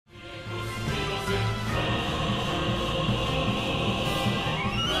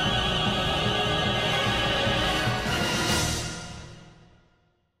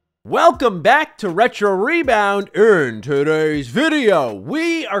Welcome back to Retro Rebound. In today's video,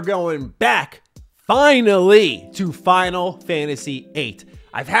 we are going back, finally, to Final Fantasy VIII.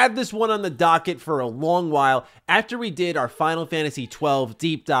 I've had this one on the docket for a long while. After we did our Final Fantasy XII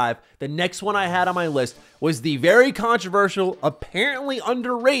deep dive, the next one I had on my list was the very controversial, apparently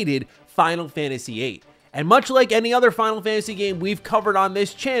underrated Final Fantasy VIII. And much like any other Final Fantasy game we've covered on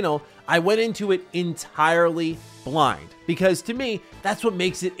this channel, I went into it entirely blind. Because to me, that's what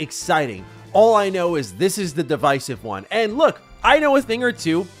makes it exciting. All I know is this is the divisive one. And look, I know a thing or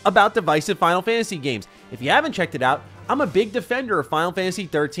two about divisive Final Fantasy games. If you haven't checked it out, I'm a big defender of Final Fantasy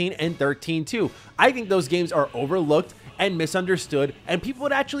XIII and XIII-2. I think those games are overlooked and misunderstood, and people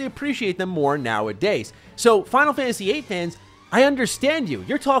would actually appreciate them more nowadays. So Final Fantasy VIII fans, I understand you.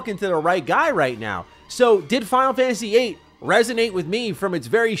 You're talking to the right guy right now. So did Final Fantasy VIII resonate with me from its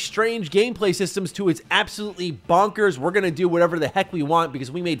very strange gameplay systems to its absolutely bonkers, we're going to do whatever the heck we want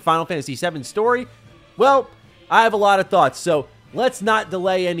because we made Final Fantasy VII story? Well, I have a lot of thoughts, so let's not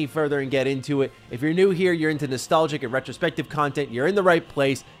delay any further and get into it. If you're new here, you're into nostalgic and retrospective content, you're in the right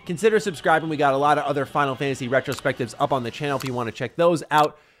place. Consider subscribing. We got a lot of other Final Fantasy retrospectives up on the channel if you want to check those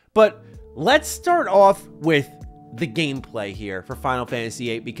out. But let's start off with the gameplay here for Final Fantasy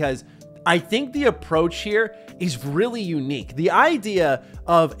VIII because I think the approach here is really unique. The idea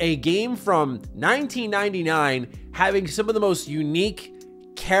of a game from 1999 having some of the most unique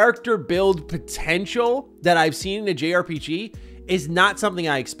character build potential that I've seen in a JRPG is not something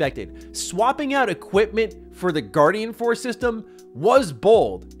I expected. Swapping out equipment for the Guardian Force system was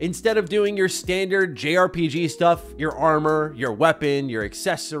bold. Instead of doing your standard JRPG stuff, your armor, your weapon, your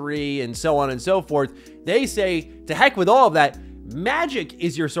accessory, and so on and so forth, they say, to heck with all of that, magic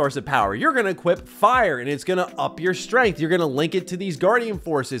is your source of power. You're going to equip fire and it's going to up your strength. You're going to link it to these Guardian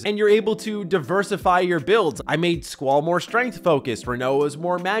Forces and you're able to diversify your builds. I made Squall more strength focused. Renault was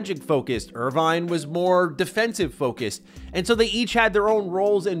more magic focused. Irvine was more defensive focused. And so they each had their own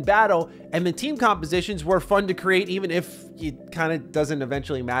roles in battle and the team compositions were fun to create even if it kind of doesn't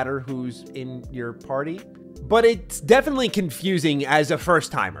eventually matter who's in your party. But it's definitely confusing as a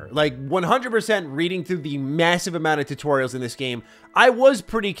first-timer. Like 100% reading through the massive amount of tutorials in this game, I was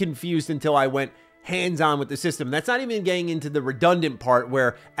pretty confused until I went hands-on with the system. That's not even getting into the redundant part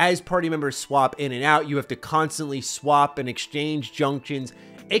where as party members swap in and out, you have to constantly swap and exchange junctions.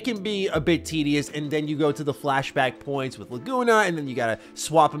 It can be a bit tedious, and then you go to the flashback points with Laguna, and then you gotta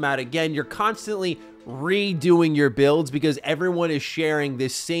swap them out again. You're constantly redoing your builds because everyone is sharing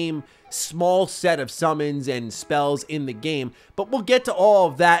this same small set of summons and spells in the game, but we'll get to all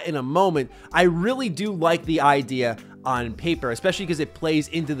of that in a moment. I really do like the idea on paper, especially because it plays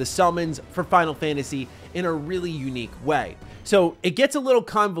into the summons for Final Fantasy in a really unique way. So it gets a little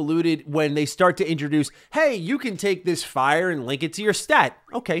convoluted when they start to introduce, hey, you can take this fire and link it to your stat.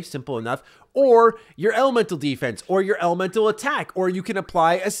 Okay, simple enough. Or your elemental defense, or your elemental attack, or you can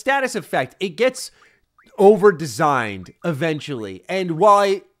apply a status effect. It gets over-designed eventually. And while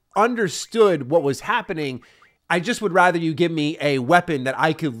I understood what was happening, I just would rather you give me a weapon that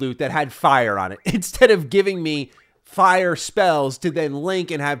I could loot that had fire on it instead of giving me fire spells to then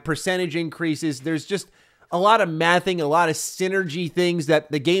link and have percentage increases. There's just a lot of mathing, a lot of synergy things that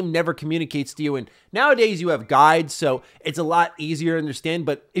the game never communicates to you. And nowadays you have guides, so it's a lot easier to understand.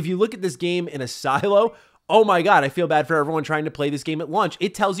 But if you look at this game in a silo, oh my God, I feel bad for everyone trying to play this game at launch.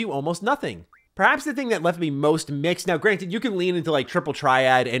 It tells you almost nothing. Perhaps the thing that left me most mixed, now granted, you can lean into like triple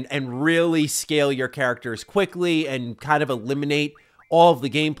triad and really scale your characters quickly and kind of eliminate all of the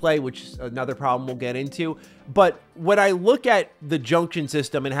gameplay, which is another problem we'll get into. But when I look at the junction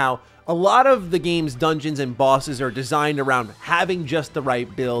system and how a lot of the game's dungeons and bosses are designed around having just the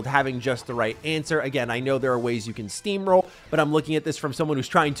right build, having just the right answer. Again, I know there are ways you can steamroll, but I'm looking at this from someone who's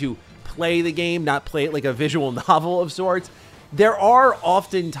trying to play the game, not play it like a visual novel of sorts. There are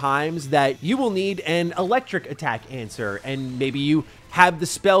often times that you will need an electric attack answer, and maybe you have the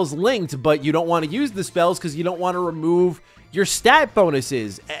spells linked, but you don't want to use the spells because you don't want to remove your stat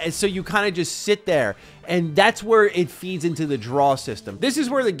bonuses. And so you kind of just sit there, and that's where it feeds into the draw system. This is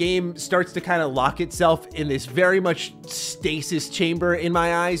where the game starts to kind of lock itself in this very much stasis chamber in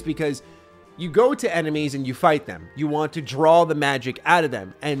my eyes, because you go to enemies and you fight them. You want to draw the magic out of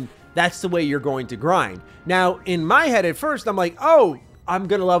them, and that's the way you're going to grind. Now, in my head at first, I'm like, oh, I'm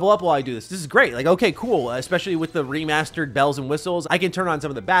going to level up while I do this. This is great. Like, okay, cool. Especially with the remastered bells and whistles. I can turn on some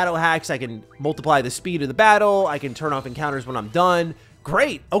of the battle hacks. I can multiply the speed of the battle. I can turn off encounters when I'm done.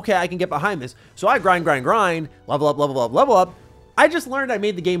 Great. Okay, I can get behind this. So I grind, level up, level up, level up. I just learned I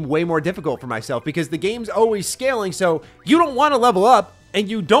made the game way more difficult for myself because the game's always scaling. So you don't want to level up and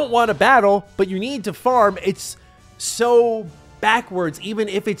you don't want to battle, but you need to farm. It's so backwards, even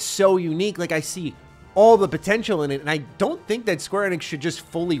if it's so unique. Like, I see all the potential in it, and I don't think that Square Enix should just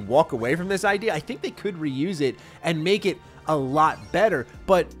fully walk away from this idea. I think they could reuse it and make it a lot better,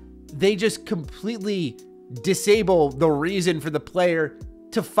 but they just completely disable the reason for the player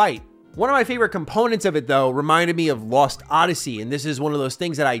to fight. One of my favorite components of it, though, reminded me of Lost Odyssey, and this is one of those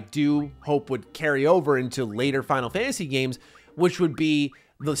things that I do hope would carry over into later Final Fantasy games, which would be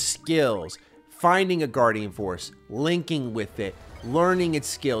the skills. Finding a Guardian Force, linking with it, learning its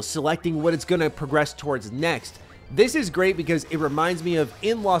skills, selecting what it's going to progress towards next. This is great because it reminds me of,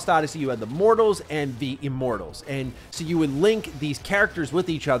 in Lost Odyssey, you had the mortals and the immortals. And so you would link these characters with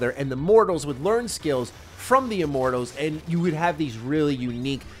each other, and the mortals would learn skills from the immortals, and you would have these really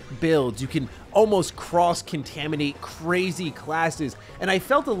unique builds. You can almost cross-contaminate crazy classes, and I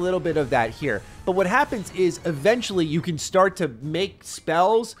felt a little bit of that here. But what happens is eventually you can start to make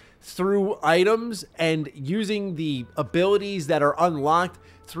spells through items and using the abilities that are unlocked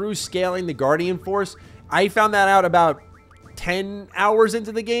through scaling the Guardian Force. I found that out about 10 hours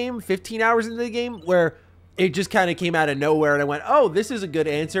into the game, 15 hours into the game, where it just kind of came out of nowhere, and I went, oh, this is a good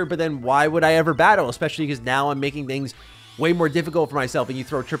answer, but then why would I ever battle? Especially because now I'm making things way more difficult for myself, and you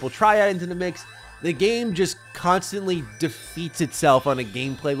throw Triple Triad into the mix, the game just constantly defeats itself on a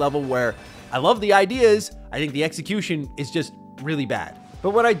gameplay level where I love the ideas, I think the execution is just really bad. But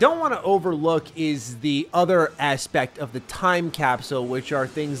what I don't want to overlook is the other aspect of the time capsule, which are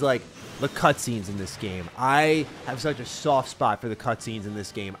things like the cutscenes in this game. I have such a soft spot for the cutscenes in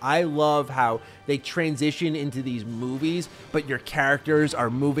this game. I love how they transition into these movies, but your characters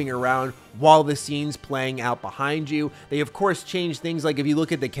are moving around while the scene's playing out behind you. They, of course, change things. Like, if you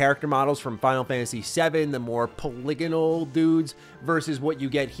look at the character models from Final Fantasy VII, the more polygonal dudes, versus what you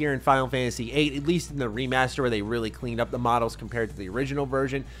get here in Final Fantasy VIII, at least in the remaster where they really cleaned up the models compared to the original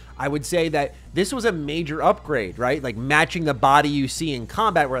version, I would say that this was a major upgrade, right? Like, matching the body you see in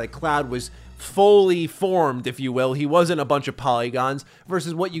combat, where like Cloud was fully formed, if you will. He wasn't a bunch of polygons,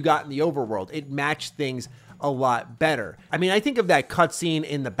 versus what you got in the overworld. It matched things a lot better. I mean, I think of that cutscene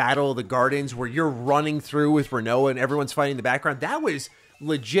in the Battle of the Gardens where you're running through with Renoa and everyone's fighting in the background. That was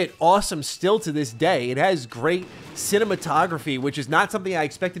legit awesome still to this day. It has great cinematography, which is not something I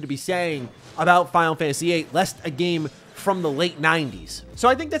expected to be saying about Final Fantasy VIII, lest a game from the late 90s. So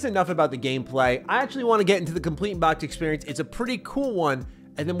I think that's enough about the gameplay. I actually want to get into the complete in-box experience. It's a pretty cool one,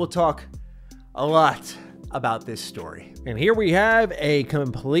 and then we'll talk a lot about this story. And here we have a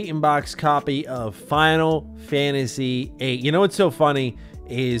complete in-box copy of Final Fantasy VIII. You know what's so funny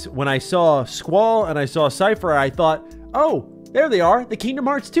is when I saw Squall and I saw Cypher, I thought, oh, there they are, the Kingdom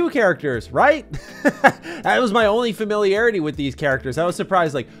Hearts 2 characters, right? That was my only familiarity with these characters. I was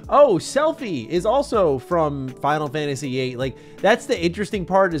surprised, like, oh, Selphie is also from Final Fantasy VIII. Like, that's the interesting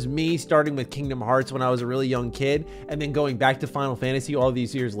part, is me starting with Kingdom Hearts when I was a really young kid and then going back to Final Fantasy all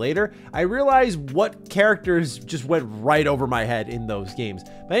these years later. I realized what characters just went right over my head in those games.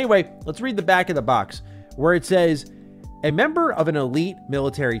 But anyway, let's read the back of the box, where it says, a member of an elite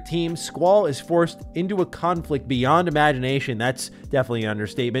military team, Squall is forced into a conflict beyond imagination, that's definitely an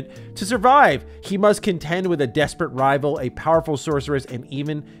understatement. To survive, he must contend with a desperate rival, a powerful sorceress, and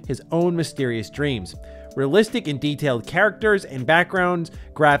even his own mysterious dreams. Realistic and detailed characters and backgrounds,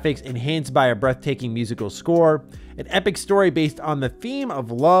 graphics enhanced by a breathtaking musical score, an epic story based on the theme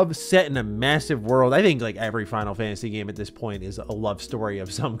of love set in a massive world. I think like every Final Fantasy game at this point is a love story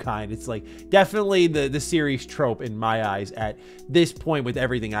of some kind. It's like definitely the series trope in my eyes at this point with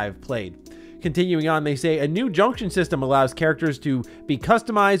everything I've played. Continuing on, they say a new junction system allows characters to be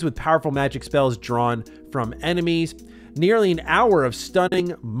customized with powerful magic spells drawn from enemies. Nearly an hour of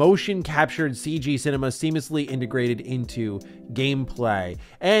stunning motion-captured CG cinema seamlessly integrated into gameplay.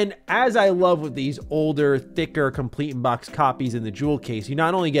 And as I love with these older, thicker, complete-in-box copies in the jewel case, you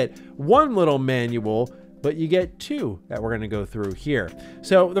not only get one little manual, but you get two that we're going to go through here.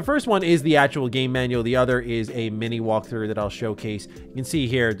 So the first one is the actual game manual. The other is a mini walkthrough that I'll showcase. You can see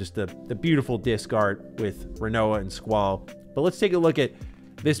here just the beautiful disc art with Renoa and Squall. But let's take a look at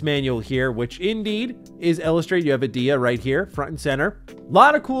this manual here, which indeed is illustrated. You have Adia right here, front and center. A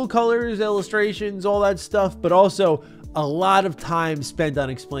lot of cool colors, illustrations, all that stuff, but also a lot of time spent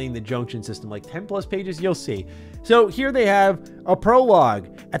on explaining the junction system, like 10 plus pages, you'll see. So here they have a prologue.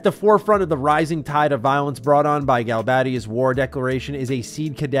 At the forefront of the rising tide of violence brought on by Galbadia's war declaration is a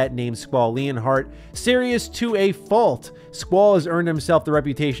seed cadet named Squall Leonhart. Serious to a fault, Squall has earned himself the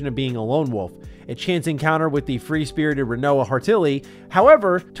reputation of being a lone wolf. A chance encounter with the free-spirited Renoa Hartilli,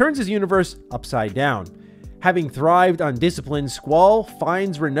 however, turns his universe upside down. Having thrived on discipline, Squall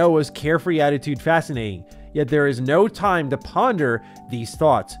finds Renoa's carefree attitude fascinating, yet there is no time to ponder these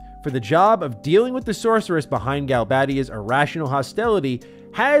thoughts. for the job of dealing with the sorceress behind Galbadia's irrational hostility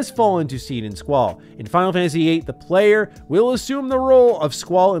has fallen to Seed and Squall. In Final Fantasy VIII, the player will assume the role of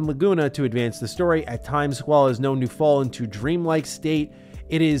Squall and Laguna to advance the story. At times, Squall is known to fall into dreamlike state.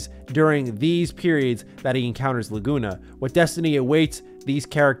 It is during these periods that he encounters Laguna. What destiny awaits these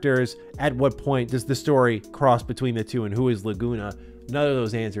characters? At what point does the story cross between the two, and who is Laguna? None of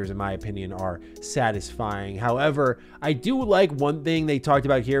those answers, in my opinion, are satisfying. However, I do like one thing they talked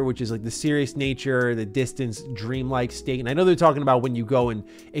about here, which is like the serious nature, the distance, dreamlike state. And I know they're talking about when you go and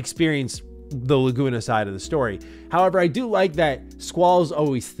experience the Laguna side of the story. However, I do like that Squall's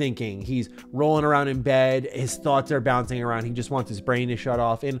always thinking. He's rolling around in bed. His thoughts are bouncing around. He just wants his brain to shut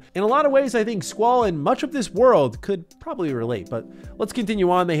off. And in a lot of ways, I think Squall and much of this world could probably relate. But let's continue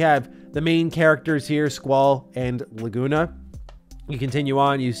on. They have the main characters here, Squall and Laguna. You continue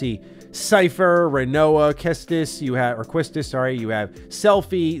on, you see Cypher, Renoa, Quistis, you have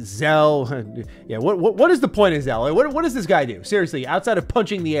Selphie, Zell. Yeah, what is the point of Zell? What does this guy do? Seriously, outside of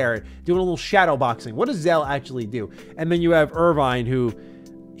punching the air, doing a little shadow boxing, what does Zell actually do? And then you have Irvine, who,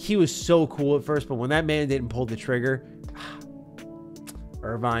 he was so cool at first, but when that man didn't pull the trigger,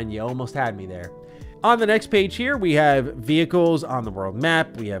 Irvine, you almost had me there. On the next page here, we have vehicles on the world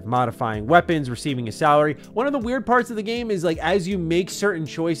map. We have modifying weapons, receiving a salary. One of the weird parts of the game is like, as you make certain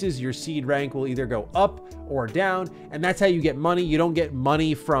choices, your seed rank will either go up or down. And that's how you get money. You don't get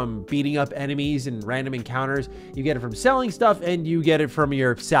money from beating up enemies and random encounters. You get it from selling stuff, and you get it from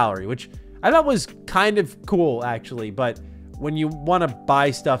your salary, which I thought was kind of cool, actually. But when you want to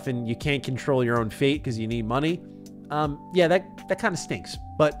buy stuff and you can't control your own fate because you need money, yeah, that kind of stinks.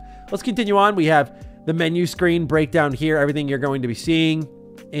 But let's continue on. We have the menu screen breakdown here, everything you're going to be seeing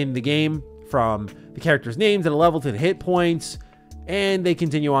in the game, from the characters' names to the level to the hit points, and they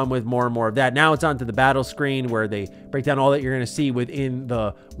continue on with more and more of that. Now it's onto the battle screen, where they break down all that you're going to see within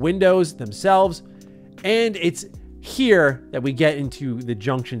the windows themselves. And it's here that we get into the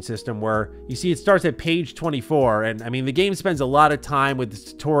junction system, where you see it starts at page 24. And I mean, the game spends a lot of time with the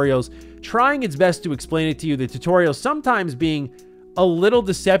tutorials, trying its best to explain it to you. The tutorials sometimes being a little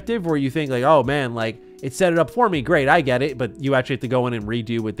deceptive, where you think like, oh man, like it set it up for me. Great, I get it. But you actually have to go in and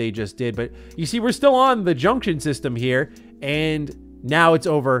redo what they just did. But you see, we're still on the junction system here. And now it's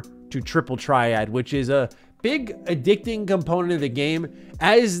over to Triple Triad, which is a big addicting component of the game.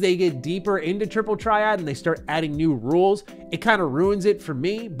 As they get deeper into Triple Triad and they start adding new rules, it kind of ruins it for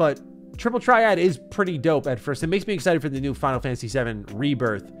me. But Triple Triad is pretty dope at first. It makes me excited for the new Final Fantasy VII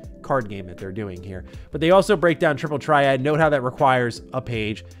Rebirth card game that they're doing here. But they also break down Triple Triad. Note how that requires a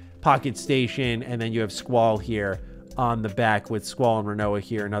page, Pocket Station, and then you have Squall here on the back with Squall and Renoa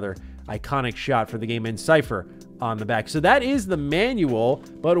here, another iconic shot for the game, and Cypher on the back. So that is the manual.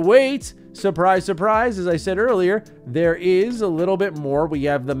 But wait, surprise, surprise, as I said earlier, there is a little bit more. We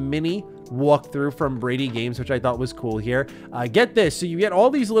have the mini walkthrough from Brady Games, which I thought was cool here. Get this, so you get all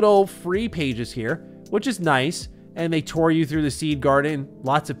these little free pages here, which is nice. And they tour you through the seed garden,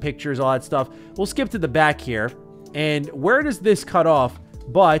 lots of pictures, all that stuff. We'll skip to the back here. And where does this cut off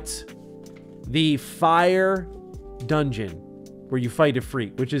but the fire dungeon, where you fight a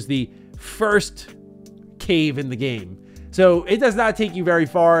freak, which is the first cave in the game. So it does not take you very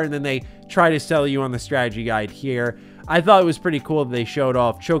far, and then they try to sell you on the strategy guide here. I thought it was pretty cool that they showed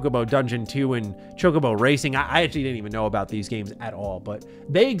off Chocobo Dungeon 2 and Chocobo Racing. I actually didn't even know about these games at all, but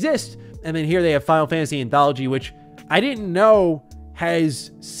they exist. And then here they have Final Fantasy Anthology, which I didn't know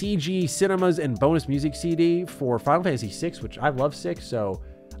has CG cinemas and bonus music CD for Final Fantasy VI, which I love 6, so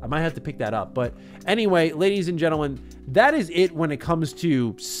I might have to pick that up. But anyway, ladies and gentlemen, that is it when it comes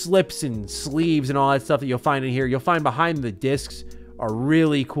to slips and sleeves and all that stuff that you'll find in here. You'll find behind the discs are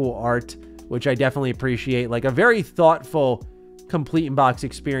really cool art, which I definitely appreciate. Like a very thoughtful complete in box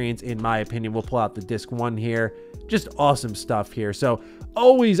experience, in my opinion. We'll pull out the disc 1 here. Just awesome stuff here. So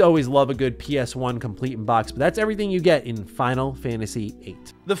always love a good PS1 complete in box, but that's everything you get in Final Fantasy VIII.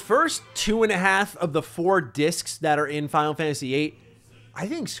 The first 2.5 of the 4 discs that are in Final Fantasy VIII, I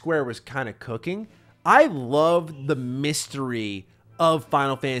think Square was kind of cooking. I love the mystery of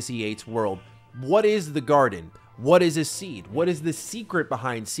Final Fantasy VIII's world. What is the garden? What is a seed? What is the secret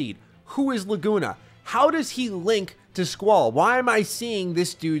behind seed? Who is Laguna? How does he link to Squall? Why am I seeing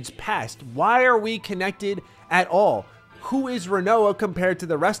this dude's past? Why are we connected at all? Who is Renoa compared to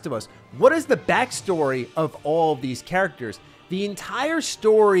the rest of us? What is the backstory of all of these characters? The entire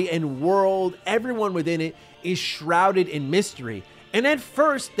story and world, everyone within it, is shrouded in mystery. And at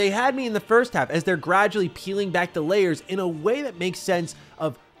first, they had me in the first half as they're gradually peeling back the layers in a way that makes sense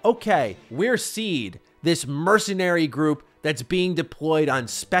of, okay, we're Seed, this mercenary group that's being deployed on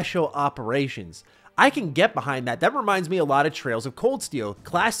special operations. I can get behind that. That reminds me a lot of Trails of Cold Steel.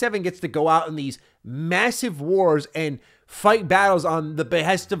 Class 7 gets to go out in these massive wars and fight battles on the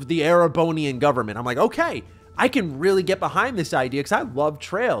behest of the Erebonian government. I'm like, okay, I can really get behind this idea because I love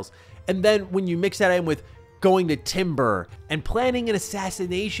Trails. And then when you mix that in with going to Timber and planning an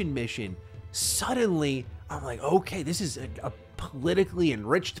assassination mission, suddenly I'm like, okay, this is a politically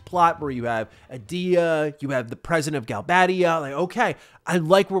enriched plot where you have Adia, you have the president of Galbadia. Like, okay, I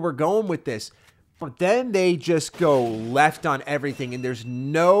like where we're going with this. But then they just go left on everything, and there's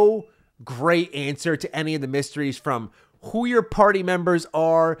no great answer to any of the mysteries, from who your party members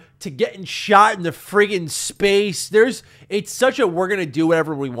are to getting shot in the friggin' space. It's such a we're gonna do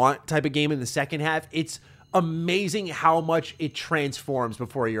whatever we want type of game in the second half. It's amazing how much it transforms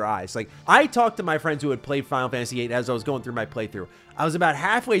before your eyes. Like, I talked to my friends who had played Final Fantasy VIII as I was going through my playthrough. I was about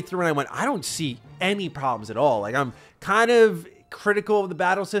halfway through and I went, I don't see any problems at all. Like, I'm kind of critical of the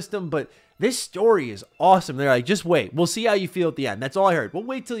battle system, but this story is awesome. They're like, just wait. We'll see how you feel at the end. That's all I heard. We'll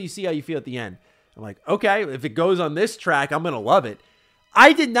wait till you see how you feel at the end. I'm like, okay, if it goes on this track, I'm going to love it.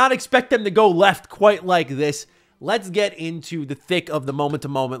 I did not expect them to go left quite like this. Let's get into the thick of the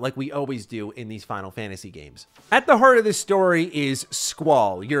moment-to-moment like we always do in these Final Fantasy games. At the heart of this story is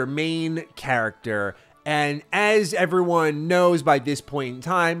Squall, your main character. And as everyone knows by this point in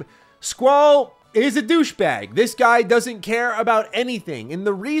time, Squall is a douchebag. This guy doesn't care about anything. And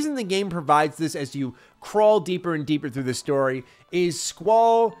the reason the game provides this as you crawl deeper and deeper through the story is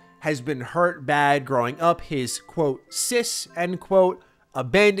Squall has been hurt bad growing up. His, quote, sis, end quote,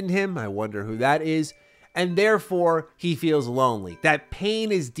 abandoned him. I wonder who that is. And therefore, he feels lonely. That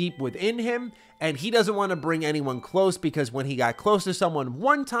pain is deep within him, and he doesn't want to bring anyone close, because when he got close to someone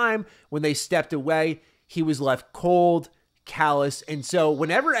one time, when they stepped away, he was left cold, callous. And so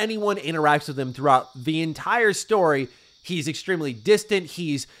whenever anyone interacts with him throughout the entire story, he's extremely distant.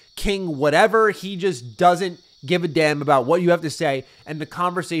 He's king whatever. He just doesn't give a damn about what you have to say, and the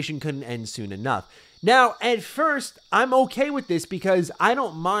conversation couldn't end soon enough. Now, at first, I'm okay with this because I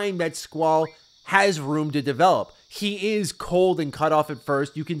don't mind that Squall has room to develop. He is cold and cut off at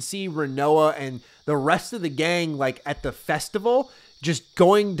first. You can see Renoa and the rest of the gang, like at the festival, just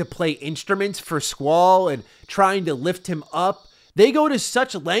going to play instruments for Squall and trying to lift him up. They go to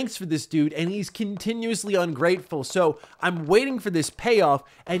such lengths for this dude, and he's continuously ungrateful. So I'm waiting for this payoff.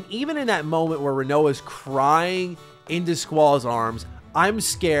 And even in that moment where Renoa's crying into Squall's arms, I'm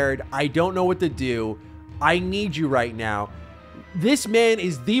scared. I don't know what to do. I need you right now. This man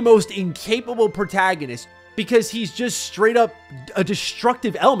is the most incapable protagonist because he's just straight up a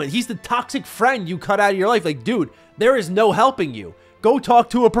destructive element. He's the toxic friend you cut out of your life. Like, dude, there is no helping you. Go talk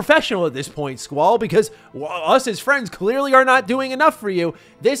to a professional at this point, Squall, because us as friends clearly are not doing enough for you.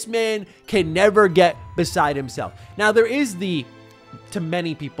 This man can never get beside himself. Now, there is the, to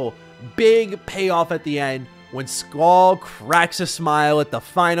many people, big payoff at the end when Squall cracks a smile at the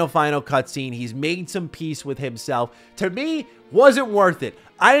final cutscene. He's made some peace with himself. To me, wasn't worth it.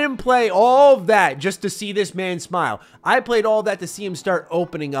 I didn't play all of that just to see this man smile. I played all of that to see him start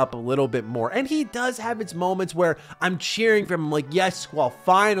opening up a little bit more. And he does have its moments where I'm cheering for him. I'm like, yes, Squall,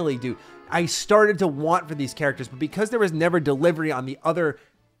 finally, dude. I started to want for these characters, but because there was never delivery on the other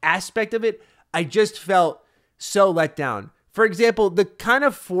aspect of it, I just felt so let down. For example, the kind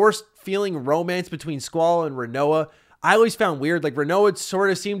of forced feeling romance between Squall and Renoa, I always found weird. Like, Renoa sort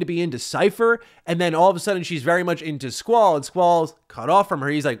of seemed to be into Cypher, and then all of a sudden she's very much into Squall, and Squall's cut off from her.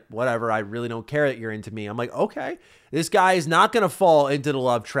 He's like, whatever, I really don't care that you're into me. I'm like, okay, this guy is not going to fall into the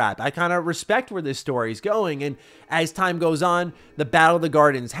love trap. I kind of respect where this story is going. And as time goes on, the Battle of the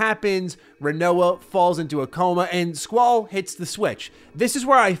Gardens happens, Renoa falls into a coma, and Squall hits the switch. This is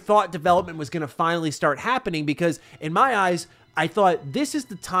where I thought development was going to finally start happening, because in my eyes, I thought this is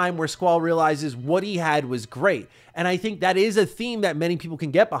the time where Squall realizes what he had was great. And I think that is a theme that many people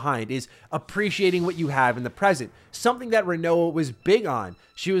can get behind, is appreciating what you have in the present. Something that Renoa was big on.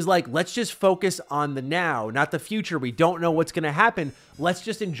 She was like, let's just focus on the now, not the future. We don't know what's going to happen. Let's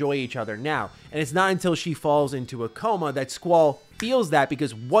just enjoy each other now. And it's not until she falls into a coma that Squall feels that,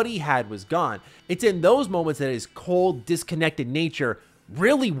 because what he had was gone. It's in those moments that his cold, disconnected nature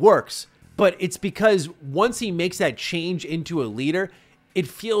really works. But it's because once he makes that change into a leader, it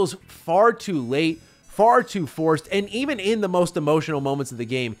feels far too late, far too forced. And even in the most emotional moments of the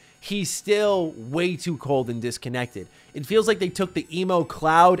game, he's still way too cold and disconnected. It feels like they took the emo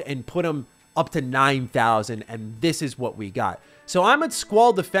Cloud and put him up to 9,000, and this is what we got. So I'm a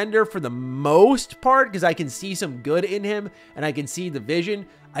Squall defender for the most part, because I can see some good in him and I can see the vision.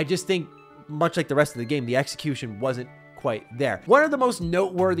 I just think, much like the rest of the game, the execution wasn't quite there. One of the most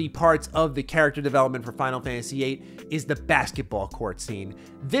noteworthy parts of the character development for Final Fantasy VIII is the basketball court scene.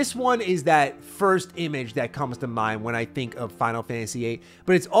 This one is that first image that comes to mind when I think of Final Fantasy VIII,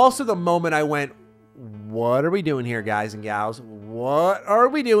 but it's also the moment I went, what are we doing here, guys and gals? What are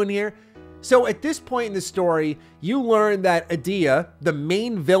we doing here? So at this point in the story, you learn that Edea, the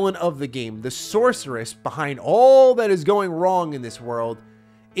main villain of the game, the sorceress behind all that is going wrong in this world,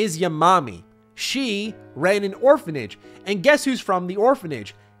 is Yamami. She ran an orphanage, and guess who's from the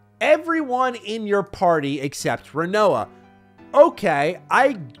orphanage? Everyone in your party except Renoa. Okay,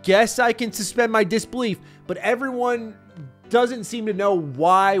 I guess I can suspend my disbelief, but everyone doesn't seem to know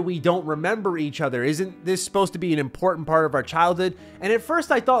why we don't remember each other. Isn't this supposed to be an important part of our childhood? And at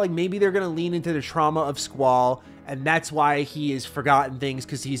first I thought like maybe they're going to lean into the trauma of Squall, and that's why he has forgotten things,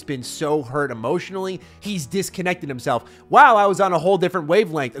 because he's been so hurt emotionally. He's disconnected himself. Wow, I was on a whole different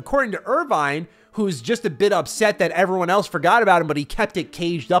wavelength. According to Irvine, who's just a bit upset that everyone else forgot about him, but he kept it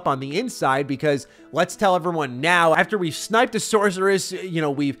caged up on the inside because, let's tell everyone now, after we've sniped a sorceress, you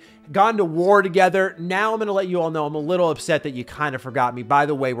know, we've gone to war together, now I'm going to let you all know I'm a little upset that you kind of forgot me. By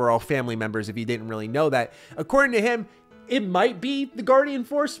the way, we're all family members if you didn't really know that. According to him, it might be the Guardian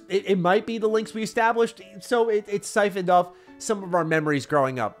Force. It might be the links we established. So it's siphoned off some of our memories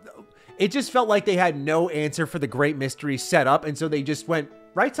growing up. It just felt like they had no answer for the great mystery set up, and so they just went,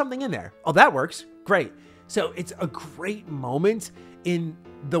 write something in there. Oh, that works. Great. So it's a great moment in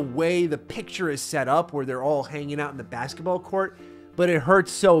the way the picture is set up where they're all hanging out in the basketball court, but it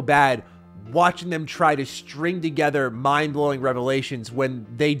hurts so bad watching them try to string together mind-blowing revelations when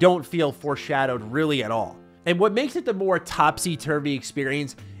they don't feel foreshadowed really at all. And what makes it the more topsy-turvy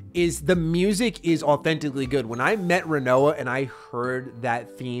experience is the music is authentically good. When I met Renoa and I heard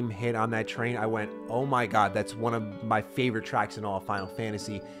that theme hit on that train, I went, oh my God, that's one of my favorite tracks in all of Final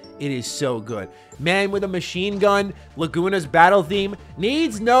Fantasy. It is so good. Man with a Machine Gun, Laguna's battle theme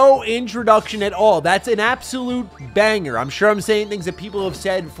needs no introduction at all. That's an absolute banger. I'm sure I'm saying things that people have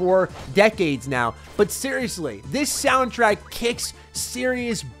said for decades now, but seriously, this soundtrack kicks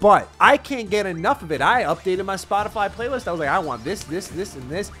serious butt. I can't get enough of it. I updated my Spotify playlist. I was like, I want this, this, this, and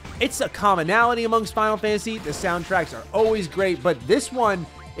this. It's a commonality amongst Final Fantasy. The soundtracks are always great, but this one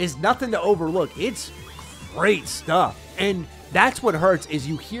is nothing to overlook. It's great stuff. And that's what hurts, is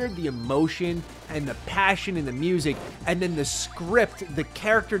you hear the emotion and the passion in the music, and then the script, the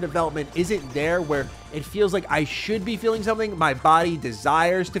character development isn't there where it feels like I should be feeling something. My body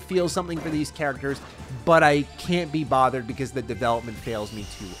desires to feel something for these characters, but I can't be bothered because the development fails me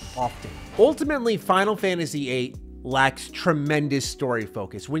too often. Ultimately, Final Fantasy VIII lacks tremendous story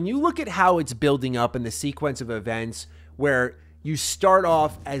focus. When you look at how it's building up in the sequence of events where you start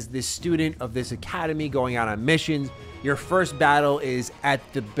off as this student of this academy going out on missions. Your first battle is at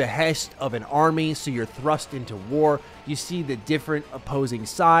the behest of an army, so you're thrust into war. You see the different opposing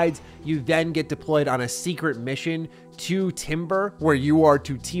sides. You then get deployed on a secret mission to Timber, where you are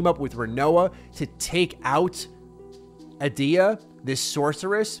to team up with Renoa to take out Edea, this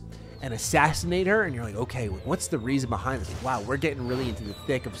sorceress, and assassinate her. And you're like, okay, what's the reason behind this? Like, wow, we're getting really into the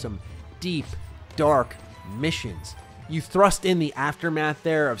thick of some deep, dark missions. You thrust in the aftermath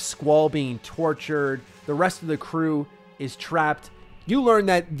there of Squall being tortured. The rest of the crew is trapped. You learn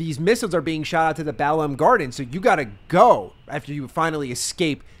that these missiles are being shot out to the Balam Garden, so you gotta go after you finally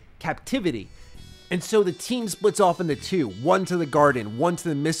escape captivity. And so the team splits off into two, one to the garden, one to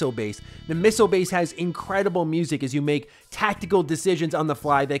the missile base. The missile base has incredible music as you make tactical decisions on the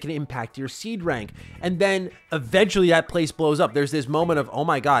fly that can impact your seed rank. And then eventually that place blows up. There's this moment of, oh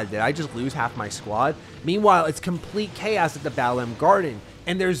my God, did I just lose half my squad? Meanwhile, it's complete chaos at the Balam Garden.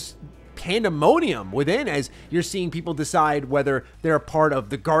 And there's pandemonium within as you're seeing people decide whether they're a part of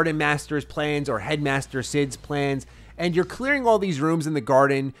the Garden Master's plans or Headmaster Cid's plans. And you're clearing all these rooms in the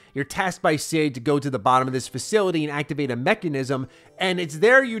garden. You're tasked by Cid to go to the bottom of this facility and activate a mechanism. And it's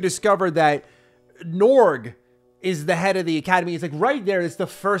there you discover that Norg is the head of the academy. It's like right there, it's the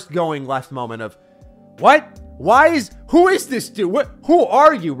first going left moment of, what? Who is this dude? Who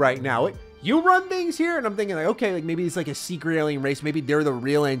are you right now? You run things here? And I'm thinking like, okay, like maybe it's like a secret alien race. Maybe they're the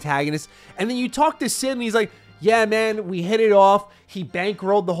real antagonists. And then you talk to Cid and he's like, yeah, man, we hit it off. He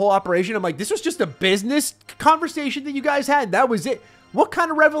bankrolled the whole operation. I'm like, this was just a business conversation that you guys had. That was it. What kind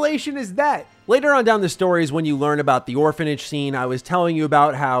of revelation is that? Later on down the story is when you learn about the orphanage scene. I was telling you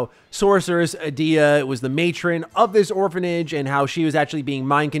about how Sorceress Edea was the matron of this orphanage and how she was actually being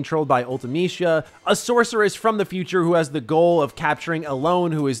mind controlled by Ultimecia, a sorceress from the future who has the goal of capturing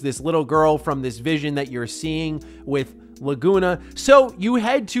Alone, who is this little girl from this vision that you're seeing with Laguna. So you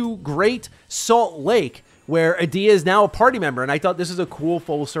head to Great Salt Lake, where Edea is now a party member, and I thought this is a cool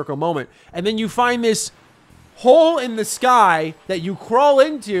full circle moment. And then you find this hole in the sky that you crawl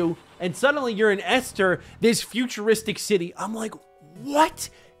into, and suddenly you're in Esther, this futuristic city. I'm like, what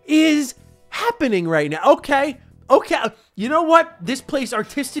is happening right now? Okay, you know what? This place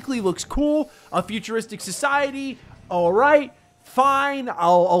artistically looks cool. A futuristic society. All right, fine.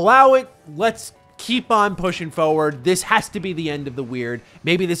 I'll allow it. Let's keep on pushing forward. This has to be the end of the weird.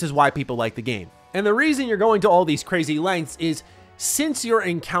 Maybe this is why people like the game. And the reason you're going to all these crazy lengths is since your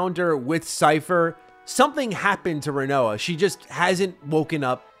encounter with Cypher, something happened to Renoa. She just hasn't woken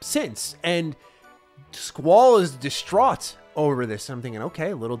up since. And Squall is distraught over this. I'm thinking,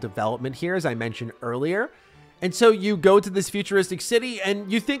 okay, a little development here, as I mentioned earlier. And so you go to this futuristic city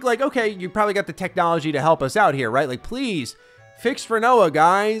and you think like, okay, you probably got the technology to help us out here, right? Like, please fix Renoa,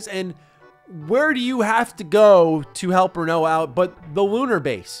 guys. And where do you have to go to help Renoa out but the lunar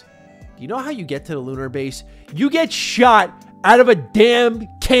base? Do you know how you get to the lunar base? You get shot out of a damn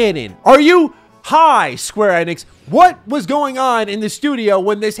cannon. Are you high, Square Enix? What was going on in the studio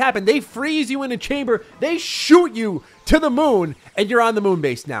when this happened? They freeze you in a chamber, they shoot you to the moon, and you're on the moon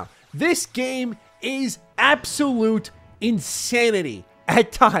base now. This game is absolute insanity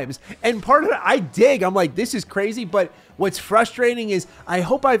at times. And part of it, I dig. I'm like, this is crazy. But what's frustrating is I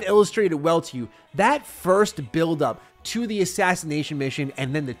hope I've illustrated well to you that first buildup to the assassination mission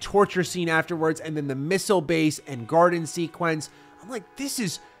and then the torture scene afterwards and then the missile base and garden sequence. I'm like, this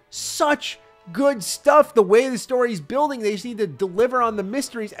is such good stuff. The way the story's building, they just need to deliver on the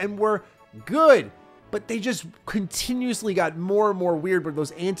mysteries and we're good. But they just continuously got more and more weird where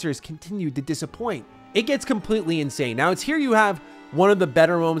those answers continued to disappoint. It gets completely insane. Now, it's here you have one of the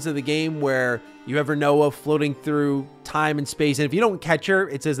better moments of the game where you have Renoa floating through time and space. And if you don't catch her,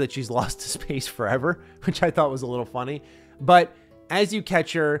 it says that she's lost to space forever, which I thought was a little funny. But as you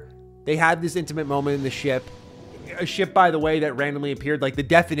catch her, they have this intimate moment in the ship. A ship, by the way, that randomly appeared, like the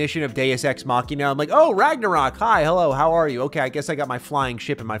definition of Deus Ex Machina. I'm like, oh, Ragnarok. Hi, hello, how are you? Okay, I guess I got my flying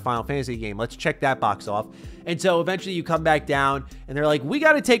ship in my Final Fantasy game. Let's check that box off. And so eventually you come back down and they're like, we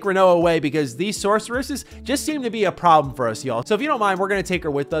got to take Renoa away because these sorceresses just seem to be a problem for us, y'all. So if you don't mind, we're going to take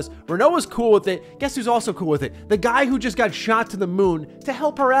her with us. Renoa's cool with it. Guess who's also cool with it? The guy who just got shot to the moon to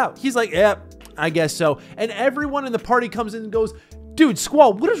help her out. He's like, yep, I guess so. And everyone in the party comes in and goes, dude,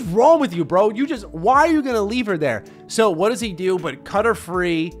 Squall, what is wrong with you, bro? Why are you going to leave her there? So what does he do but cut her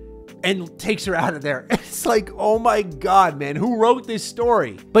free and takes her out of there? It's like, oh my God, man, who wrote this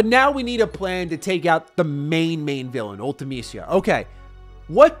story? But now we need a plan to take out the main villain, Ultimisia. Okay,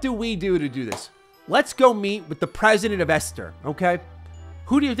 what do we do to do this? Let's go meet with the president of Esther, okay?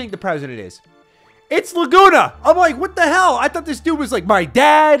 Who do you think the president is? It's Laguna. I'm like, what the hell? I thought this dude was like my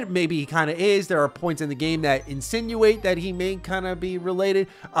dad. Maybe he kind of is. There are points in the game that insinuate that he may kind of be related.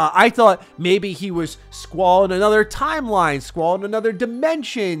 I thought maybe he was Squall in another timeline, Squall in another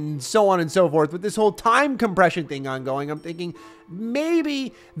dimension, so on and so forth. With this whole time compression thing ongoing, I'm thinking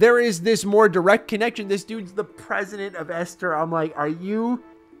maybe there is this more direct connection. This dude's the president of Esther. I'm like, were you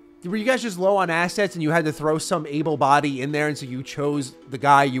guys just low on assets and you had to throw some able body in there, and so you chose the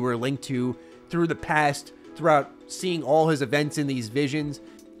guy you were linked to through the past, throughout seeing all his events in these visions?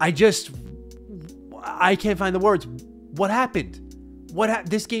 I can't find the words. What happened?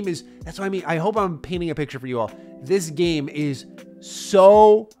 This game is, that's what I mean. I hope I'm painting a picture for you all. This game is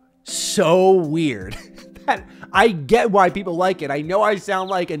so weird that I get why people like it. I know I sound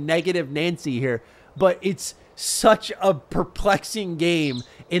like a negative Nancy here, but it's such a perplexing game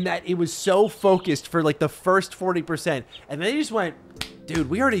in that it was so focused for like the first 40%. And then they just went, dude,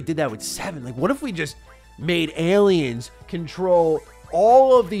 we already did that with 7. Like, what if we just made aliens control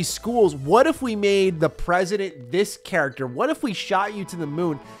all of these schools? What if we made the president this character? What if we shot you to the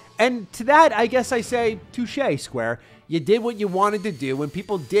moon? And to that, I guess I say, touche, Square. You did what you wanted to do, and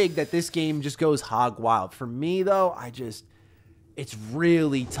people dig that this game just goes hog wild. For me, though, it's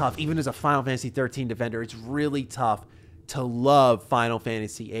really tough. Even as a Final Fantasy XIII defender, it's really tough to love Final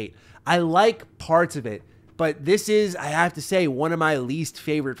Fantasy VIII. I like parts of it, but this is, I have to say, one of my least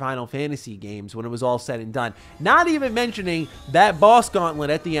favorite Final Fantasy games when it was all said and done. Not even mentioning that boss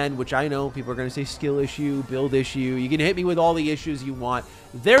gauntlet at the end, which I know people are going to say skill issue, build issue. You can hit me with all the issues you want.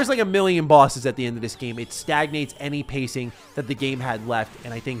 There's like a million bosses at the end of this game. It stagnates any pacing that the game had left,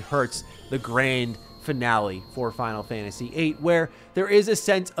 and I think hurts the grand finale for Final Fantasy VIII, where there is a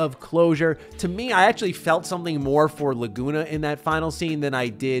sense of closure. To me, I actually felt something more for Laguna in that final scene than I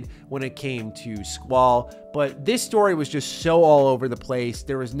did when it came to Squall. But this story was just so all over the place.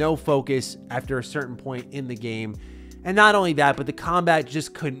 There was no focus after a certain point in the game. And not only that, but the combat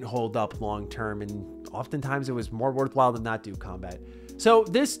just couldn't hold up long term, and oftentimes it was more worthwhile to not do combat. So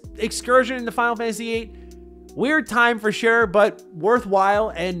this excursion into Final Fantasy VIII, Weird time for sure, but worthwhile,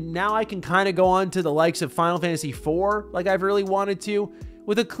 and now I can kind of go on to the likes of Final Fantasy IV like I've really wanted to,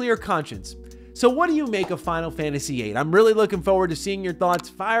 with a clear conscience. So what do you make of Final Fantasy VIII? I'm really looking forward to seeing your thoughts.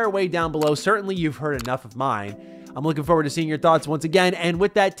 Fire away down below. Certainly you've heard enough of mine. I'm looking forward to seeing your thoughts once again, and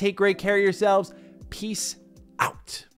with that, take great care of yourselves. Peace out.